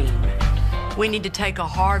a dream. We need to take a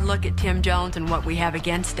hard look at Tim Jones and what we have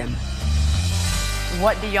against him.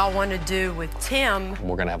 What do y'all want to do with Tim?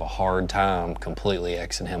 We're going to have a hard time completely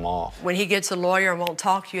Xing him off. When he gets a lawyer and won't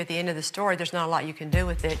talk to you at the end of the story, there's not a lot you can do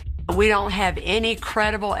with it. We don't have any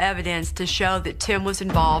credible evidence to show that Tim was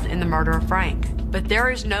involved in the murder of Frank. But there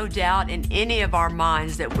is no doubt in any of our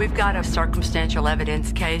minds that we've got a circumstantial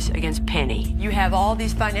evidence case against Penny. You have all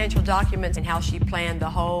these financial documents and how she planned the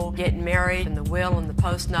whole getting married and the will and the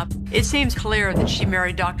post-nup. It seems clear that she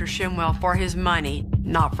married Dr. Shimwell for his money,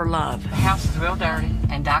 not for love. The house is real dirty,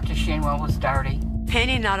 and Dr. Shimwell was dirty.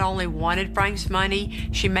 Penny not only wanted Frank's money,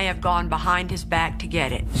 she may have gone behind his back to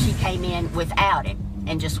get it. She came in without it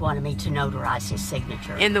and just wanted me to notarize his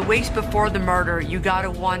signature. In the weeks before the murder, you gotta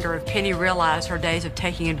wonder if Penny realized her days of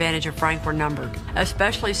taking advantage of Frank were numbered,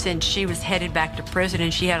 especially since she was headed back to prison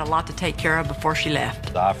and she had a lot to take care of before she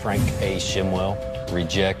left. I, Frank A. Shimwell,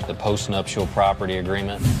 reject the postnuptial property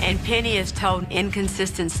agreement. And Penny has told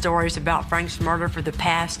inconsistent stories about Frank's murder for the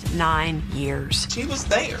past 9 years. She was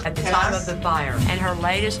there At the time of the fire. And her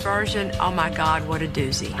latest version, oh my God, what a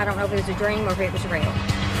doozy. I don't know if it was a dream or if it was real.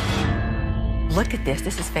 Look at this.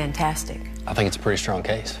 This is fantastic. I think it's a pretty strong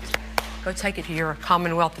case. Go take it to your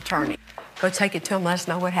Commonwealth attorney. Go take it to him. Let us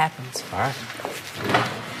know what happens. All right.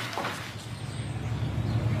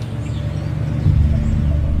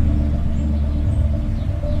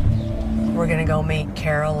 We're going to go meet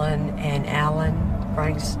Carolyn and Alan,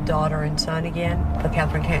 Frank's daughter and son again, but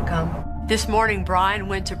Catherine can't come. This morning, Brian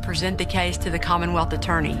went to present the case to the Commonwealth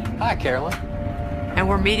attorney. Hi, Carolyn. And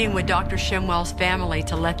we're meeting with Dr. Shimwell's family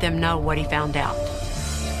to let them know what he found out.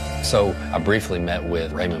 So I briefly met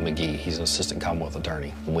with Raymond McGee. He's an assistant Commonwealth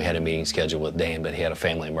attorney. We had a meeting scheduled with Dan, but he had a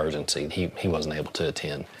family emergency. He wasn't able to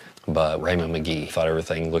attend. But Raymond McGee thought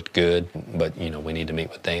everything looked good, but, you know, we need to meet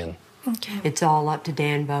with Dan. Okay. It's all up to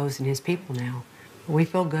Dan Bowes and his people now. We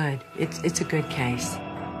feel good. It's a good case.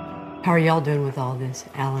 How are y'all doing with all this,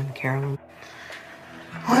 Alan, Carolyn?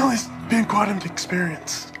 Well, it's been quite an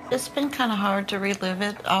experience. It's been kind of hard to relive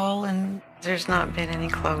it all, and there's not been any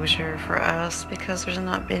closure for us because there's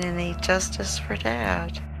not been any justice for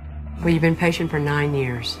Dad. Well, you've been patient for 9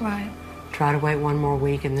 years. Right. Try to wait one more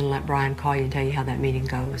week and then let Brian call you and tell you how that meeting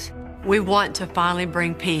goes. We want to finally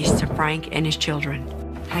bring peace to Frank and his children.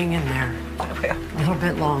 Hang in there. A little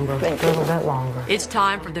bit longer. A little bit longer. It's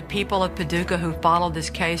time for the people of Paducah who followed this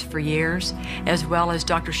case for years, as well as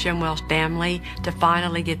Dr. Shimwell's family, to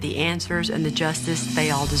finally get the answers and the justice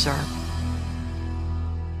they all deserve.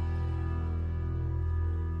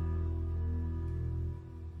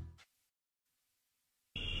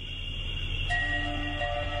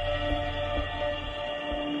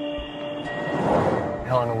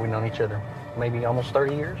 How long have we known each other? Maybe almost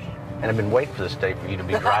 30 years? And I've been waiting for this day for you to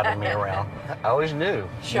be driving me around. I always knew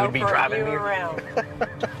you would be driving me around.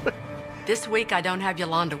 This week, I don't have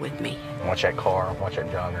Yolanda with me. Watch that car, watch that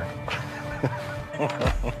jogger.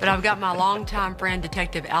 But I've got my longtime friend,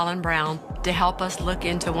 Detective Alan Brown, to help us look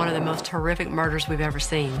into one of the most horrific murders we've ever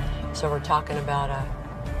seen. So we're talking about a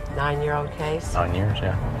 9-year-old case? 9 years,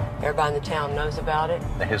 yeah. Everybody in the town knows about it?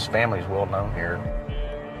 His family's well known here.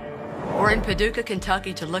 We're in Paducah,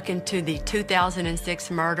 Kentucky to look into the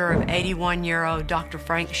 2006 murder of 81-year-old Dr.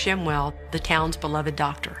 Frank Shimwell, the town's beloved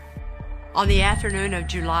doctor. On the afternoon of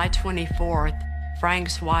July 24th,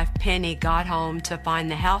 Frank's wife Penny got home to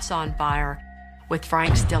find the house on fire with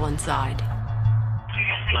Frank still inside.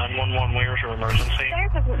 911, where's your emergency?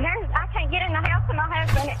 I can't get in the house with my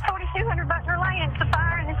husband. It's 4200 Butler Lane. It's the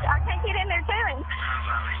fire, and I can't get in there to him.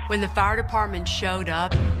 When the fire department showed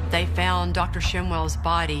up, they found Dr. Shimwell's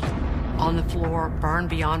body on the floor, burned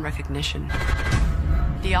beyond recognition.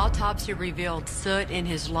 The autopsy revealed soot in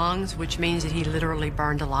his lungs, which means that he literally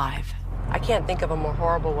burned alive. I can't think of a more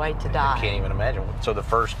horrible way to die. I can't even imagine. So the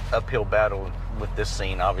first uphill battle with this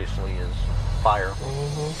scene, obviously, is fire.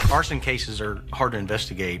 Arson cases are hard to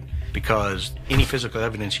investigate because any physical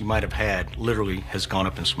evidence you might have had literally has gone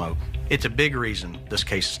up in smoke. It's a big reason this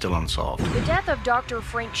case is still unsolved. The death of Dr.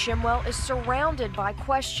 Frank Shimwell is surrounded by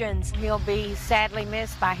questions. He'll be sadly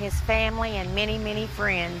missed by his family and many, many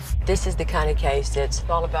friends. This is the kind of case that's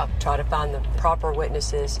all about trying to find the proper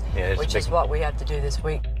witnesses, which is what we have to do this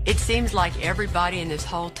week. It seems like everybody in this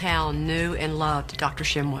whole town knew and loved Dr.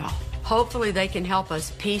 Shimwell. Hopefully they can help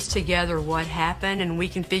us piece together what happened and we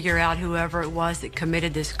can figure out whoever it was that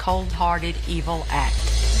committed this cold-hearted, evil act.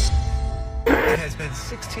 It has been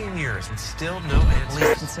 16 years and still no answer.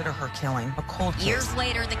 Police consider her killing a cold case. Years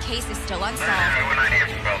later, the case is still unsolved.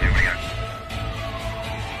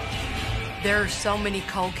 There are so many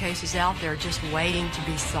cold cases out there just waiting to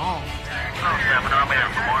be solved.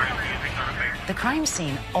 The crime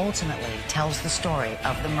scene ultimately tells the story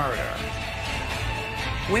of the murder.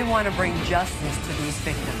 We want to bring justice to these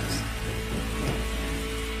victims.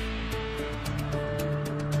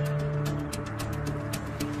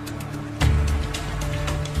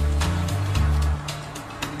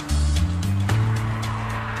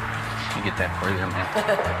 You get that freezer, man.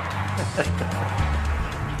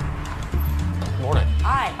 Morning.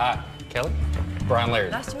 Hi. Hi. Kelly? Brian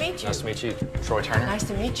Laird. Nice to meet you. Nice to meet you. Troy Turner. Nice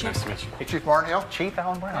to meet you. Nice to meet you. Hey, Chief Martin Hill. Chief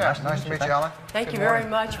Alan Brown. Yeah, nice to meet you, Alan. Thank you very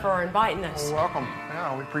much for inviting us. You're welcome.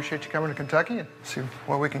 Yeah, we appreciate you coming to Kentucky and see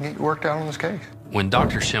what we can get worked out on this case. When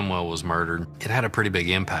Dr. Shimwell was murdered, it had a pretty big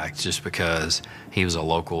impact just because he was a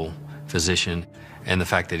local physician and the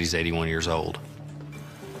fact that he's 81 years old.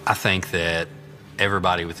 I think that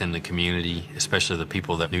everybody within the community, especially the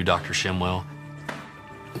people that knew Dr. Shimwell,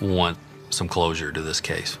 want some closure to this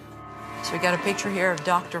case. So we got a picture here of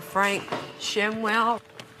Dr. Frank Shimwell,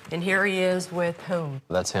 and here he is with whom?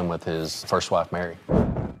 That's him with his first wife, Mary.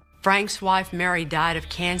 Frank's wife, Mary, died of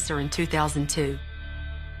cancer in 2002.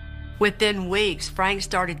 Within weeks, Frank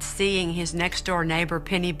started seeing his next-door neighbor,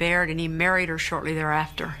 Penny Baird, and he married her shortly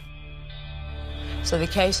thereafter. So the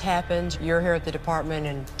case happens, you're here at the department,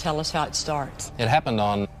 and tell us how it starts. It happened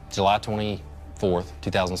on July 24th,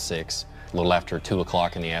 2006. A little after 2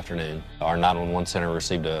 o'clock in the afternoon. Our 911 center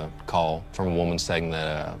received a call from a woman saying that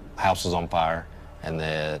a house was on fire and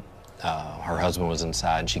that her husband was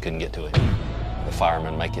inside and she couldn't get to it. The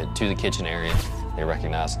firemen make it to the kitchen area. They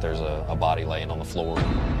recognize that there's a body laying on the floor.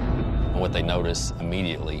 And what they notice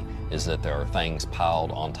immediately is that there are things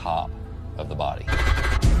piled on top of the body.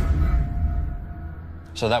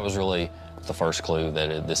 So that was really the first clue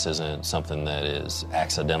that this isn't something that is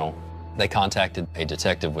accidental. They contacted a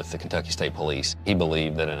detective with the Kentucky State Police. He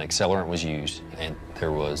believed that an accelerant was used and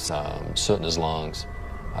there was soot in his lungs,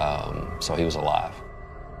 so he was alive.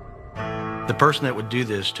 The person that would do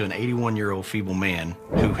this to an 81-year-old feeble man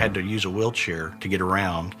who had to use a wheelchair to get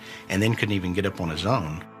around and then couldn't even get up on his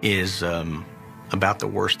own is about the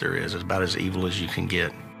worst there is. It's about as evil as you can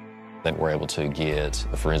get. That we're able to get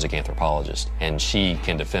a forensic anthropologist, and she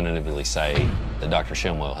can definitively say that Dr.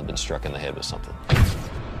 Shimwell had been struck in the head with something.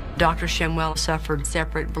 Dr. Shimwell suffered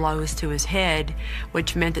separate blows to his head,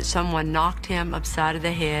 which meant that someone knocked him upside of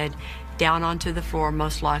the head, down onto the floor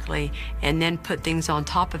most likely, and then put things on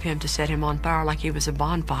top of him to set him on fire like he was a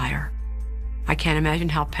bonfire. I can't imagine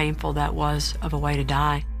how painful that was of a way to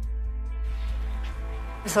die.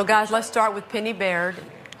 So guys, let's start with Penny Baird,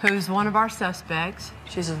 who's one of our suspects.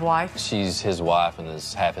 She's his wife. She's his wife and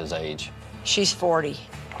is half his age. She's 40,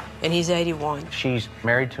 and he's 81. She's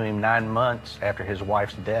married to him 9 months after his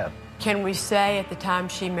wife's death. Can we say at the time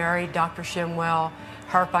she married Dr. Shimwell,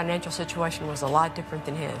 her financial situation was a lot different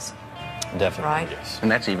than his? Definitely, right? Yes. And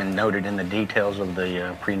that's even noted in the details of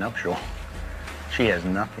the prenuptial. She has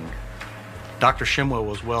nothing. Dr. Shimwell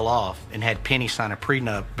was well off and had Penny sign a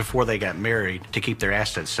prenup before they got married to keep their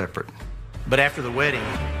assets separate. But after the wedding,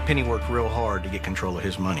 Penny worked real hard to get control of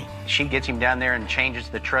his money. She gets him down there and changes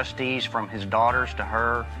the trustees from his daughters to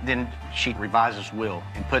her. Then she revises will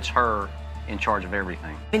and puts her in charge of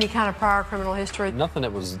everything. Any kind of prior criminal history? Nothing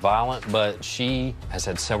that was violent, but she has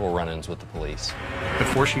had several run-ins with the police.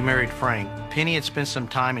 Before she married Frank, Penny had spent some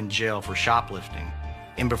time in jail for shoplifting.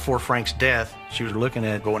 And before Frank's death, she was looking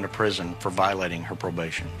at going to prison for violating her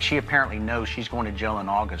probation. She apparently knows she's going to jail in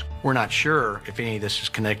August. We're not sure if any of this is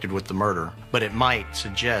connected with the murder, but it might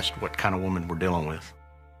suggest what kind of woman we're dealing with.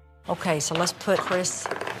 Okay, so let's put Chris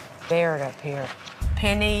Baird up here.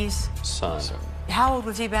 Penny's son. How old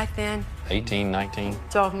was he back then? 18, 19.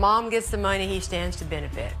 So if mom gets the money, he stands to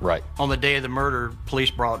benefit. Right. On the day of the murder,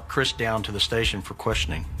 police brought Chris down to the station for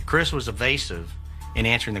questioning. Chris was evasive in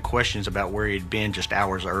answering the questions about where he had been just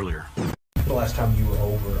hours earlier. The last time you were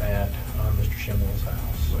over at Mr. Shimwell's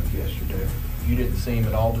house? Yesterday. You didn't see him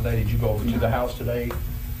at all today? Did you go over to the house today?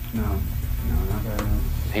 No, not that.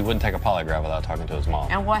 He wouldn't take a polygraph without talking to his mom.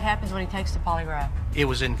 And what happens when he takes the polygraph? It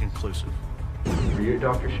was inconclusive. Were you at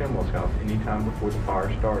Dr. Shimwell's house any time before the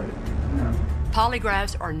fire started? No.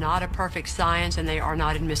 Polygraphs are not a perfect science and they are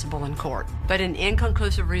not admissible in court. But an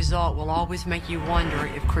inconclusive result will always make you wonder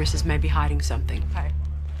if Chris is maybe hiding something. Okay.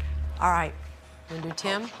 All right. Want to do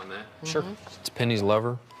Tim? Sure. It's Penny's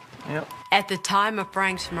lover. Yep. At the time of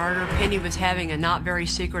Frank's murder, Penny was having a not very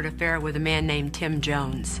secret affair with a man named Tim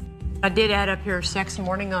Jones. I did add up here sex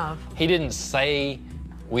morning of. He didn't say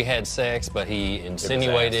we had sex, but he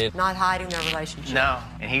insinuated. Not hiding their relationship. No,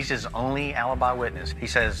 and he's his only alibi witness. He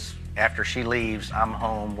says, after she leaves, I'm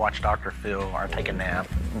home, watch Dr. Phil, or take a nap.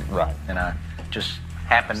 Right. And I just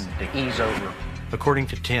happened to ease over. According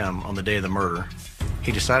to Tim, on the day of the murder,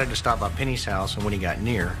 he decided to stop by Penny's house, and when he got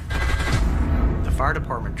near, the fire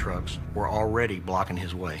department trucks were already blocking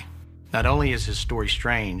his way. Not only is his story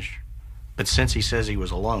strange, but since he says he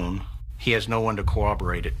was alone, he has no one to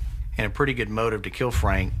corroborate it, and a pretty good motive to kill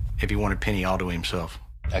Frank if he wanted Penny all to himself.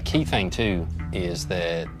 A key thing, too, is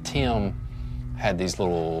that Tim had these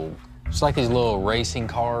little, it's like these little racing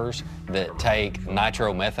cars that take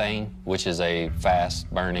nitromethane, which is a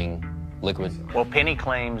fast-burning liquid. Well, Penny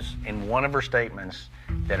claims in one of her statements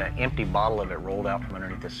that an empty bottle of it rolled out from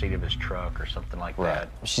underneath the seat of his truck or something like that.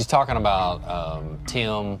 She's talking about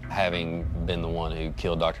Tim having been the one who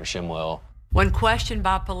killed Dr. Shimwell. When questioned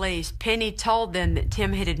by police, Penny told them that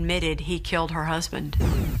Tim had admitted he killed her husband.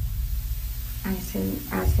 I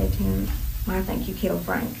said to him, well, I think you killed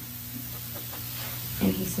Frank.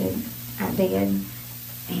 And he said, I did.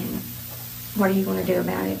 And what are you going to do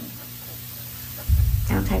about it?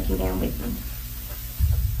 I'll take you down with me.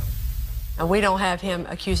 And we don't have him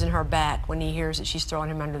accusing her back when he hears that she's throwing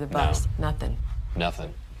him under the bus. No. Nothing.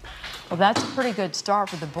 Nothing. Well, that's a pretty good start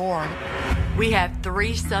for the board. We have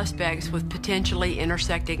 3 suspects with potentially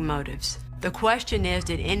intersecting motives. The question is,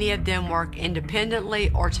 did any of them work independently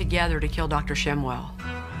or together to kill Dr. Shimwell?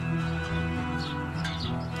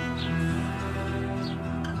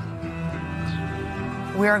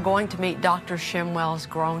 We are going to meet Dr. Shimwell's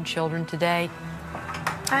grown children today.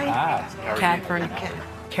 Hi. Catherine,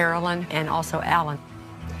 Carolyn, and also Alan.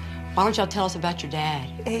 Why don't y'all tell us about your dad?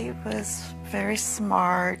 He was very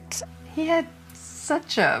smart. He had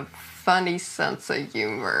such a funny sense of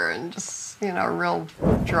humor and just, a real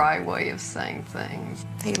dry way of saying things.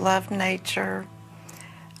 He loved nature.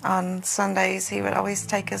 On Sundays, he would always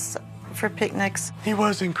take us for picnics. He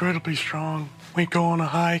was incredibly strong. We'd go on a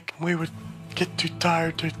hike, we would get too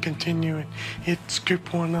tired to continue, and he'd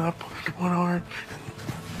scoop one up with one arm,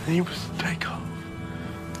 and he was take off.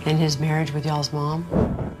 And his marriage with y'all's mom?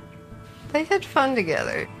 They had fun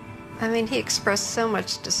together. I mean, he expressed so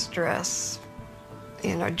much distress,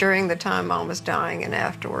 you know, during the time Mom was dying and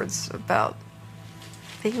afterwards about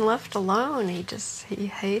being left alone. He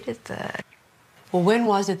hated that. Well, when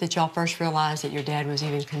was it that y'all first realized that your dad was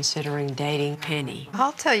even considering dating Penny?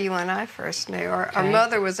 I'll tell you when I first knew. Our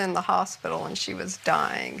mother was in the hospital and she was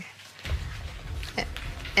dying.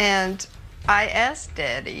 And I asked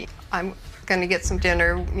Daddy, I'm going to get some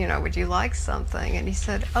dinner, you know, would you like something? And he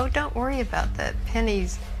said, oh, don't worry about that.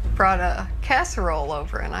 Penny's brought a casserole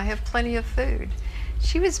over and I have plenty of food.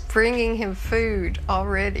 She was bringing him food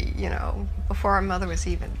already, you know, before our mother was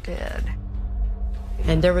even dead.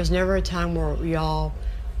 And there was never a time where y'all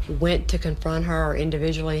went to confront her or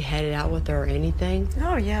individually had it out with her or anything?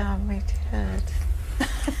 Oh, yeah, we did.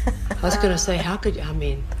 I was going to say, how could you, I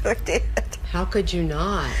mean, we did. How could you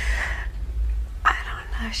not? I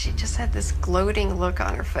don't know. She just had this gloating look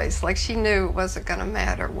on her face, like she knew it wasn't going to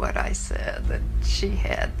matter what I said, that she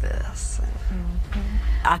had this.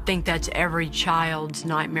 I think that's every child's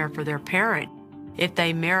nightmare for their parent. If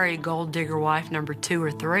they marry gold digger wife number 2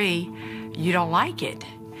 or 3, you don't like it.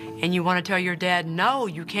 And you want to tell your dad, no,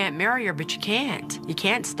 you can't marry her, but you can't. You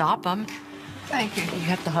can't stop them. Thank you. You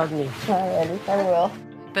have to hug me. Alrighty, I will.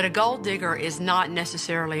 But a gold digger is not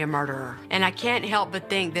necessarily a murderer. And I can't help but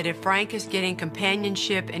think that if Frank is getting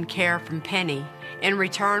companionship and care from Penny in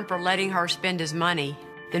return for letting her spend his money,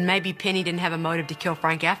 then maybe Penny didn't have a motive to kill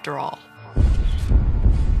Frank after all.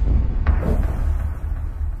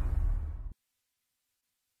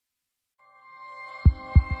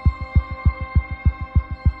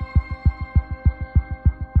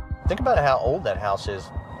 Think about how old that house is.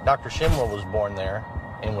 Dr. Shimwell was born there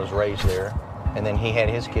and was raised there, and then he had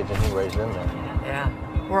his kids and he raised them there.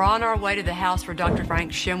 Yeah. We're on our way to the house where Dr.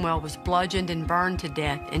 Frank Shimwell was bludgeoned and burned to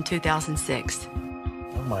death in 2006.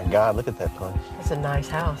 Oh my God, look at that place. It's a nice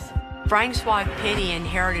house. Frank's wife, Penny,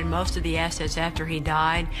 inherited most of the assets after he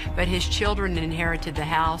died, but his children inherited the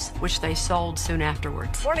house, which they sold soon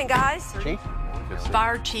afterwards. Morning, guys. Chief?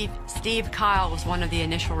 Fire Chief Steve Kyle was one of the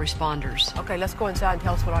initial responders. Okay, let's go inside and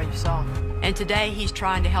tell us what all you saw. And today he's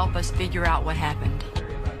trying to help us figure out what happened.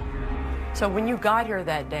 So when you got here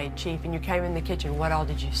that day, Chief, and you came in the kitchen, what all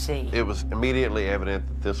did you see? It was immediately evident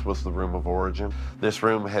that this was the room of origin. This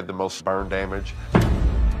room had the most burn damage.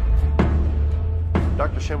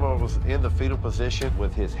 Dr. Shimwell was in the fetal position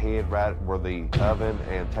with his head right where the oven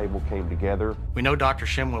and table came together. We know Dr.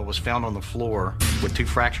 Shimwell was found on the floor with 2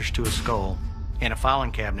 fractures to his skull and a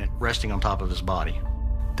filing cabinet resting on top of his body.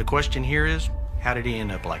 The question here is, how did he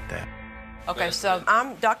end up like that? Okay, so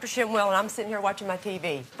I'm Dr. Shimwell, and I'm sitting here watching my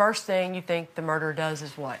TV. First thing you think the murderer does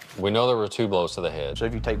is what? We know there were 2 blows to the head. So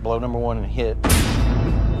if you take blow number 1 and hit.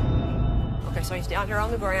 Okay, so he's down here on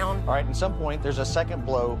the ground. All right, at some point, there's a second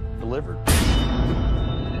blow delivered.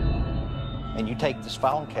 And you take this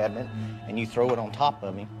filing cabinet and you throw it on top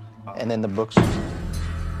of him, and then the books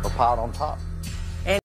are piled on top.